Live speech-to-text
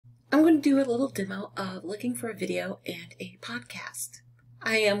I'm going to do a little demo of looking for a video and a podcast.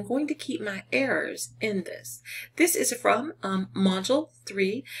 I am going to keep my errors in this. This is from Module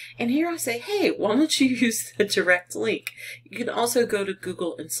 3, and here I say, hey, why don't you use the direct link? You can also go to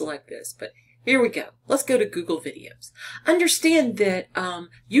Google and select this, but here we go. Let's go to Google Videos. Understand that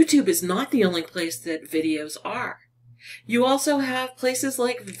YouTube is not the only place that videos are. You also have places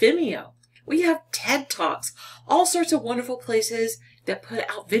like Vimeo. We have TED Talks, all sorts of wonderful places that put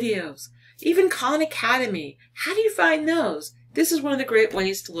out videos. Even Khan Academy. How do you find those? This is one of the great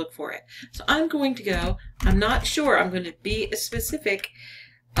ways to look for it. So I'm going to go, I'm not sure I'm going to be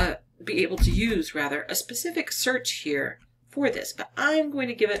able to use a specific search here for this, but I'm going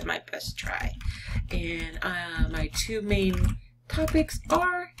to give it my best try. And my two main topics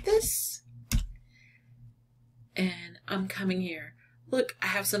are this, and I'm coming here. Look, I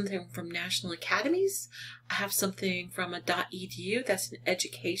have something from National Academies. I have something from a .edu. That's an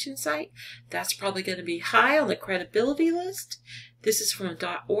education site. That's probably going to be high on the credibility list. This is from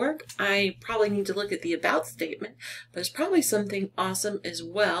a .org. I probably need to look at the about statement, but it's probably something awesome as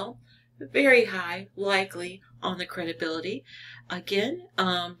well. Very high, likely, on the credibility. Again,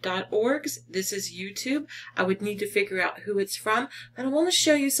 .orgs. This is YouTube. I would need to figure out who it's from, but I want to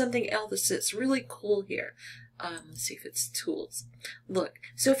show you something else that's really cool here. Let's see if it's tools. Look,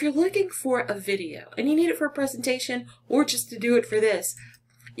 so if you're looking for a video and you need it for a presentation or just to do it for this,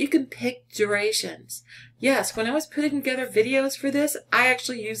 you can pick durations. Yes, when I was putting together videos for this, I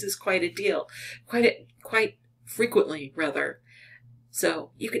actually use this quite frequently rather. So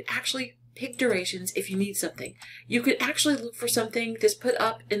you can actually pick durations if you need something. You could actually look for something that's put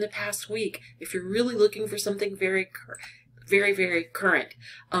up in the past week if you're really looking for something very current.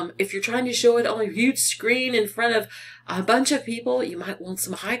 If you're trying to show it on a huge screen in front of a bunch of people, you might want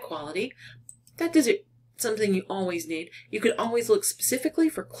some high quality. That isn't something you always need. You can always look specifically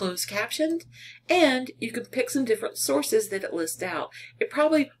for closed captioned, and you can pick some different sources that it lists out. It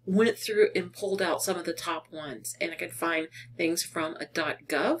probably went through and pulled out some of the top ones, and I can find things from a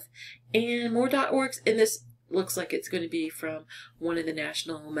 .gov and more .orgs, and this looks like it's going to be from one of the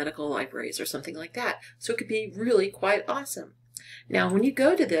national medical libraries or something like that. So it could be really quite awesome. Now, when you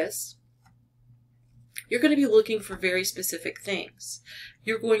go to this, you're going to be looking for very specific things.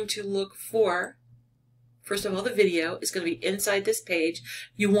 You're going to look for, first of all, the video is going to be inside this page.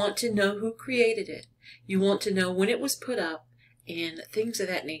 You want to know who created it. You want to know when it was put up and things of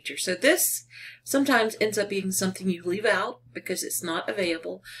that nature. So this sometimes ends up being something you leave out because it's not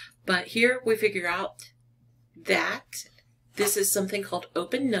available. But here we figure out that this is something called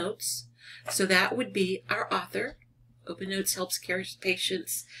Open Notes. So that would be our author. Open Notes helps care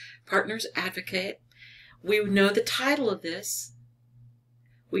patients, partners, advocate. We know the title of this.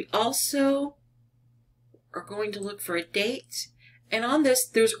 We also are going to look for a date. And on this,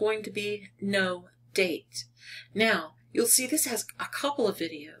 there's going to be no date. Now, you'll see this has a couple of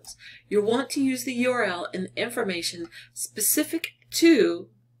videos. You'll want to use the URL and the information specific to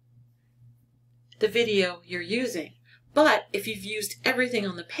the video you're using. But if you've used everything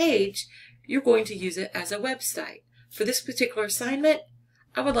on the page, you're going to use it as a website. For this particular assignment,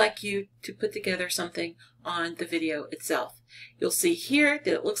 I would like you to put together something on the video itself. You'll see here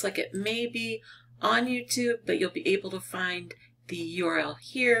that it looks like it may be on YouTube, but you'll be able to find the URL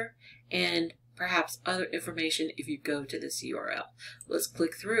here and perhaps other information if you go to this URL. Let's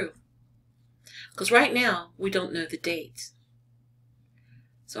click through. Because right now, we don't know the date.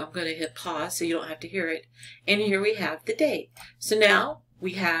 So I'm going to hit pause so you don't have to hear it. And here we have the date. So now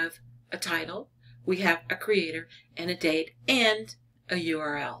we have a title, we have a creator and a date and a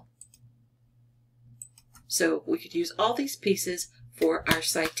URL. So we could use all these pieces for our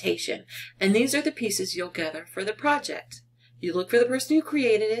citation. And these are the pieces you'll gather for the project. You look for the person who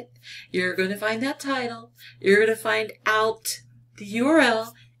created it. You're going to find that title. You're going to find out the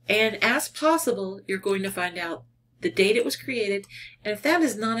URL. And as possible, you're going to find out the date it was created, and if that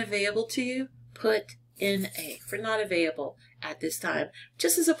is not available to you, put NA for not available at this time,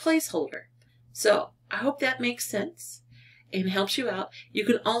 just as a placeholder. So I hope that makes sense and helps you out. You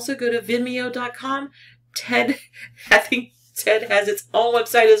can also go to Vimeo.com. TED, I think TED has its own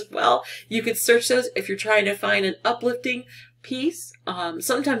website as well. You can search those if you're trying to find an uplifting piece.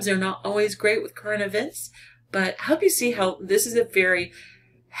 Sometimes they're not always great with current events, but I hope you see how this is a very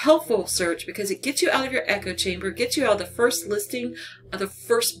helpful search because it gets you out of your echo chamber, gets you out of the first listing of the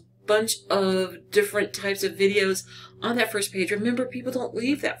first bunch of different types of videos on that first page. Remember, people don't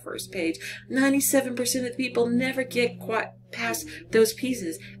leave that first page. 97% of the people never get quite past those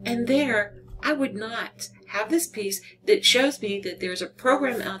pieces. And there, I would not have this piece that shows me that there's a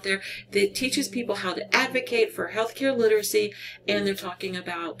program out there that teaches people how to advocate for healthcare literacy, and they're talking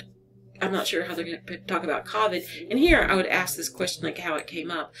about I'm not sure how they're going to talk about COVID. And here I would ask this question like how it came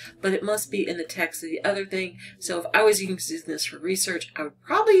up, but it must be in the text of the other thing. So if I was using this for research, I would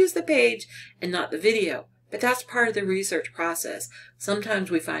probably use the page and not the video. But that's part of the research process. Sometimes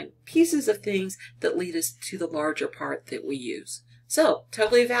we find pieces of things that lead us to the larger part that we use. So,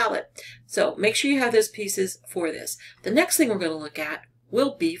 totally valid. So, make sure you have those pieces for this. The next thing we're going to look at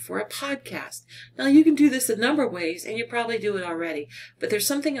will be for a podcast. Now, you can do this a number of ways, and you probably do it already, but there's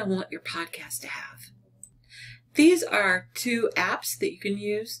something I want your podcast to have. These are 2 apps that you can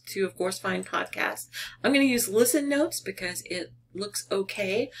use to, of course, find podcasts. I'm going to use Listen Notes because it looks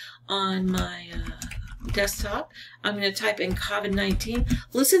okay on my desktop. I'm going to type in COVID-19.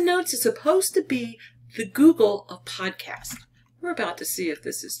 Listen Notes is supposed to be the Google of podcasts. We're about to see if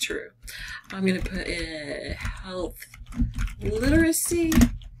this is true. I'm going to put in health literacy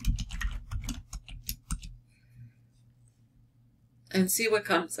and see what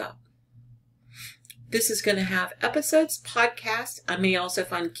comes up. This is going to have episodes, podcasts. I may also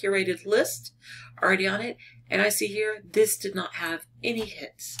find curated list already on it. And I see here, this did not have any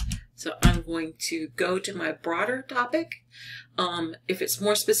hits. So I'm going to go to my broader topic. If it's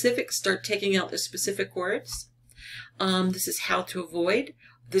more specific, start taking out the specific words. This is how to avoid.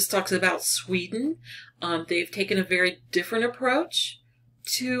 This talks about Sweden. They've taken a very different approach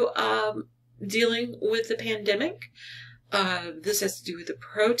to dealing with the pandemic. This has to do with the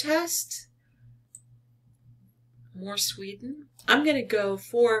protest. More Sweden. I'm going to go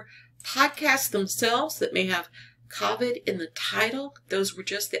for podcasts themselves that may have COVID in the title. Those were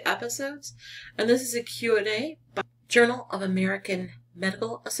just the episodes. And this is a Q&A by Journal of American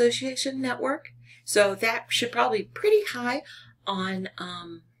Medical Association Network. So that should probably be pretty high on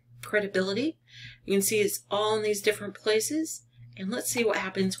credibility. You can see it's all in these different places. And let's see what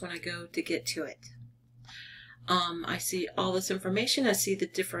happens when I go to get to it. I see all this information. I see the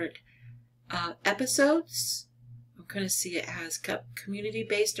different episodes. I'm going to see it has community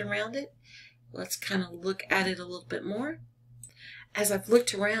based around it. Let's kind of look at it a little bit more. As I've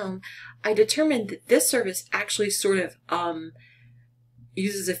looked around, I determined that this service actually sort of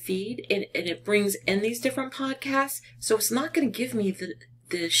uses a feed and it brings in these different podcasts. So it's not going to give me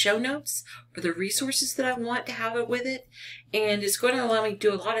the show notes or the resources that I want to have it with it. And it's going to allow me to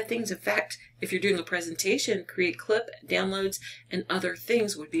do a lot of things. In fact, if you're doing a presentation, create clip, downloads, and other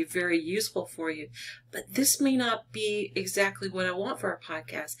things would be very useful for you. But this may not be exactly what I want for a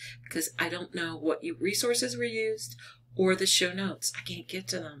podcast because I don't know what resources were used or the show notes. I can't get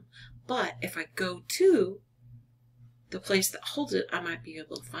to them. But if I go to the place that holds it, I might be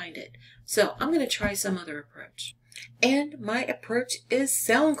able to find it. So I'm going to try some other approach. And my approach is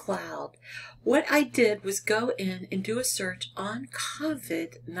SoundCloud. What I did was go in and do a search on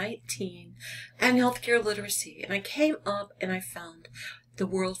COVID-19 and healthcare literacy. And I came up and I found The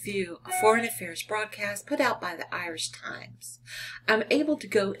Worldview, a foreign affairs broadcast put out by the Irish Times. I'm able to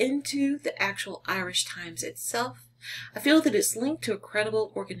go into the actual Irish Times itself. I feel that it's linked to a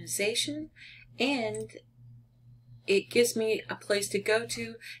credible organization and it gives me a place to go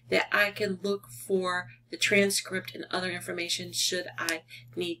to that I can look for the transcript and other information should I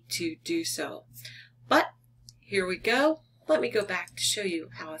need to do so. But here we go. Let me go back to show you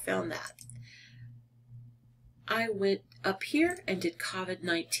how I found that. I went up here and did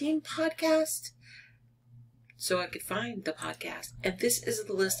COVID-19 podcast so I could find the podcast. And this is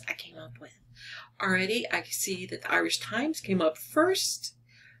the list I came up with. Already I see that the Irish Times came up first.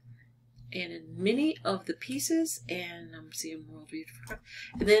 And in many of the pieces, and I'm seeing Worldview.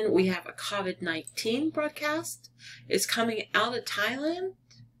 And then we have a COVID-19 broadcast. It's coming out of Thailand.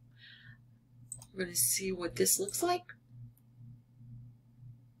 We're going to see what this looks like.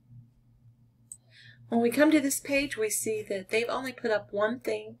 When we come to this page, we see that they've only put up one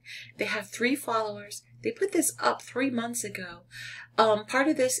thing. They have 3 followers. They put this up 3 months ago. Part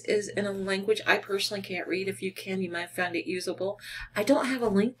of this is in a language I personally can't read. If you can, you might find it usable. I don't have a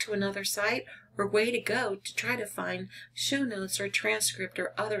link to another site or way to go to try to find show notes or transcript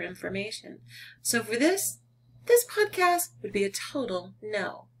or other information. So for this podcast would be a total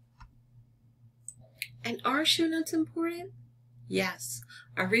no. And are show notes important? Yes.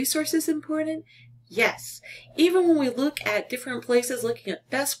 Are resources important? Yes. Even when we look at different places looking at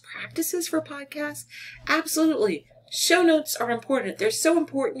best practices for podcasts, absolutely. Show notes are important. They're so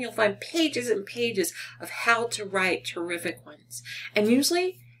important you'll find pages and pages of how to write terrific ones. And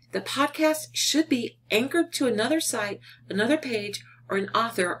usually the podcast should be anchored to another site, another page, or an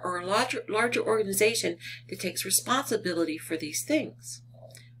author or a larger organization that takes responsibility for these things.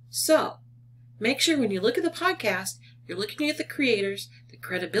 So make sure when you look at the podcast, you're looking at the creators, the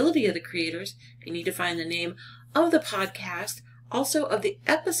credibility of the creators. You need to find the name of the podcast, also of the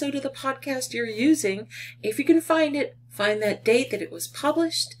episode of the podcast you're using. If you can find it, find that date that it was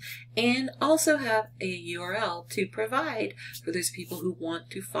published, and also have a URL to provide for those people who want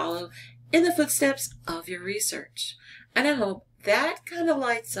to follow in the footsteps of your research. And I hope that kind of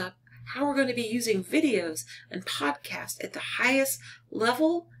lights up how we're going to be using videos and podcasts at the highest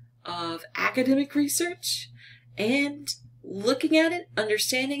level of academic research and looking at it,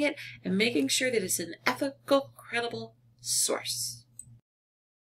 understanding it, and making sure that it's an ethical, credible source.